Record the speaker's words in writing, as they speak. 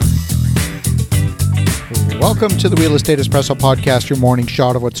Welcome to the Real Estate Espresso Podcast, your morning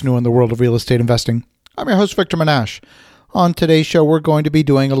shot of what's new in the world of real estate investing. I'm your host, Victor Menashe. On today's show, we're going to be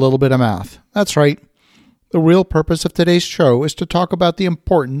doing a little bit of math. That's right. The real purpose of today's show is to talk about the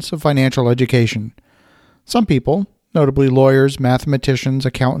importance of financial education. Some people, notably lawyers, mathematicians,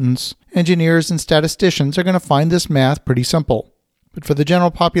 accountants, engineers, and statisticians, are going to find this math pretty simple. But for the general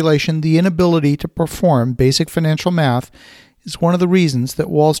population, the inability to perform basic financial math is one of the reasons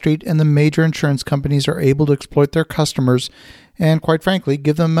that Wall Street and the major insurance companies are able to exploit their customers and, quite frankly,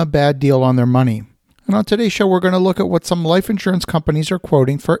 give them a bad deal on their money. And on today's show, we're going to look at what some life insurance companies are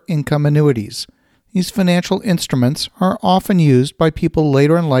quoting for income annuities. These financial instruments are often used by people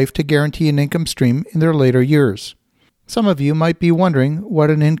later in life to guarantee an income stream in their later years. Some of you might be wondering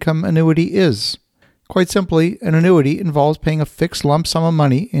what an income annuity is. Quite simply, an annuity involves paying a fixed lump sum of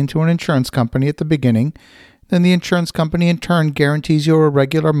money into an insurance company at the beginning. Then the insurance company in turn guarantees you a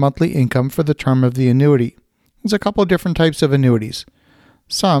regular monthly income for the term of the annuity. There's a couple of different types of annuities.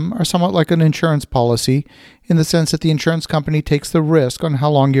 Some are somewhat like an insurance policy in the sense that the insurance company takes the risk on how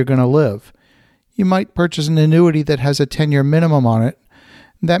long you're going to live. You might purchase an annuity that has a 10-year minimum on it.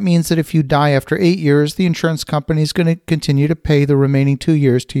 That means that if you die after 8 years, the insurance company is going to continue to pay the remaining 2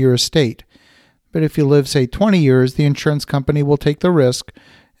 years to your estate. But if you live, say, 20 years, the insurance company will take the risk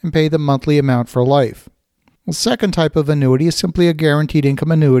and pay the monthly amount for life. The second type of annuity is simply a guaranteed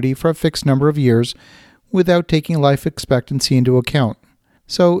income annuity for a fixed number of years without taking life expectancy into account.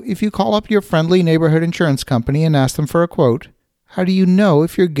 So if you call up your friendly neighborhood insurance company and ask them for a quote, how do you know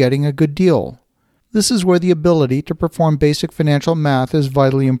if you're getting a good deal? This is where the ability to perform basic financial math is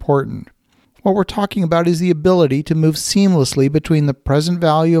vitally important. What we're talking about is the ability to move seamlessly between the present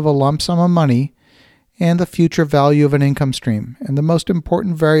value of a lump sum of money and the future value of an income stream. And the most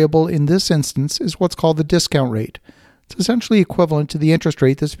important variable in this instance is what's called the discount rate. It's essentially equivalent to the interest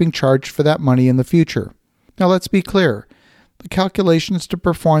rate that's being charged for that money in the future. Now let's be clear. The calculations to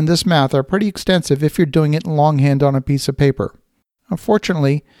perform this math are pretty extensive if you're doing it longhand on a piece of paper.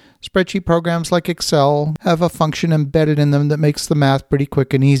 Unfortunately, spreadsheet programs like Excel have a function embedded in them that makes the math pretty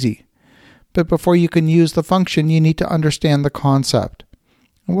quick and easy. But before you can use the function, you need to understand the concept.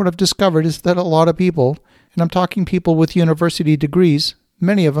 And what I've discovered is that a lot of people, and I'm talking people with university degrees,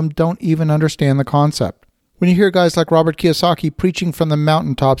 many of them don't even understand the concept. When you hear guys like Robert Kiyosaki preaching from the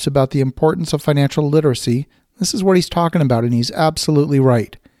mountaintops about the importance of financial literacy, this is what he's talking about, and he's absolutely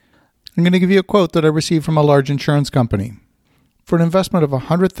right. I'm going to give you a quote that I received from a large insurance company. For an investment of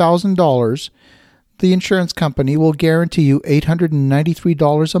 $100,000, the insurance company will guarantee you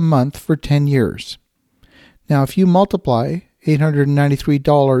 $893 a month for 10 years. Now, if you multiply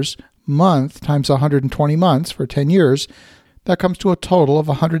 $893 a month times 120 months for 10 years, that comes to a total of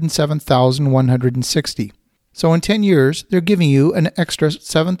 $107,160. So in 10 years, they're giving you an extra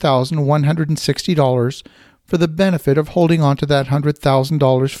 $7,160 for the benefit of holding on to that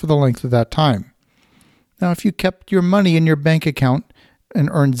 $100,000 for the length of that time. Now, if you kept your money in your bank account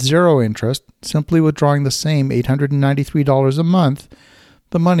and earned zero interest, simply withdrawing the same $893 a month,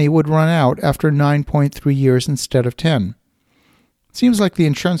 the money would run out after 9.3 years instead of 10. It seems like the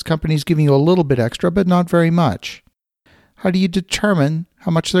insurance company is giving you a little bit extra, but not very much. How do you determine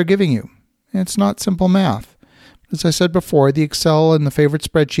how much they're giving you? It's not simple math. As I said before, the Excel and the favorite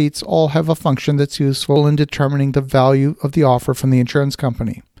spreadsheets all have a function that's useful in determining the value of the offer from the insurance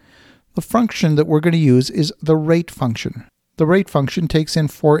company. The function that we're going to use is the rate function. The rate function takes in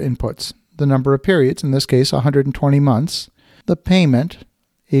 4 inputs: the number of periods, in this case 120 months, the payment,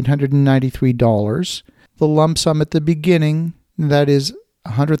 $893, the lump sum at the beginning, that is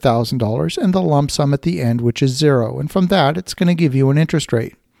 $100,000, and the lump sum at the end, which is 0. And from that, it's going to give you an interest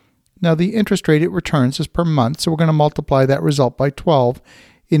rate. Now, the interest rate it returns is per month, so we're going to multiply that result by 12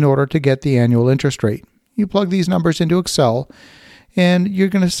 in order to get the annual interest rate. You plug these numbers into Excel, and you're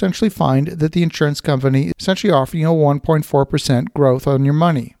going to essentially find that the insurance company is essentially offering you a 1.4% growth on your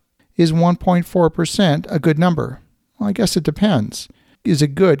money. Is 1.4% a good number? Well, I guess it depends. Is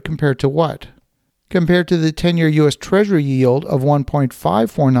it good compared to what? Compared to the 10-year U.S. Treasury yield of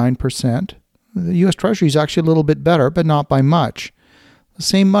 1.549%, the U.S. Treasury is actually a little bit better, but not by much. The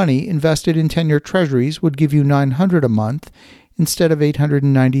same money invested in 10-year Treasuries would give you $900 a month instead of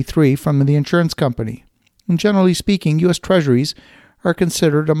 $893 from the insurance company. And generally speaking, U.S. Treasuries are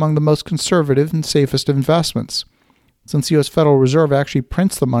considered among the most conservative and safest investments. Since the U.S. Federal Reserve actually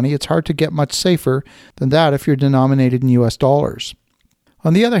prints the money, it's hard to get much safer than that if you're denominated in U.S. dollars.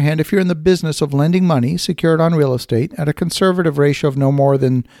 On the other hand, if you're in the business of lending money secured on real estate at a conservative ratio of no more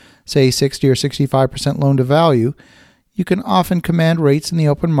than, say, 60 or 65% loan to value, you can often command rates in the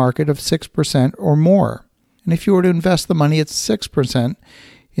open market of 6% or more. And if you were to invest the money at 6%,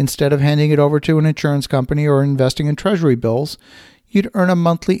 Instead of handing it over to an insurance company or investing in treasury bills, you'd earn a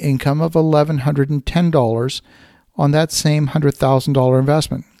monthly income of $1,110 on that same $100,000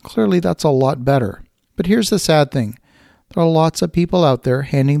 investment. Clearly, that's a lot better. But here's the sad thing. There are lots of people out there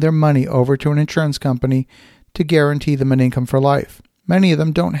handing their money over to an insurance company to guarantee them an income for life. Many of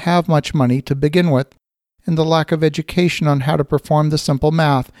them don't have much money to begin with, and the lack of education on how to perform the simple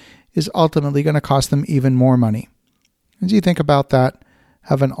math is ultimately going to cost them even more money. As you think about that,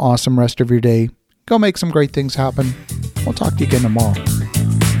 have an awesome rest of your day. Go make some great things happen. We'll talk to you again tomorrow.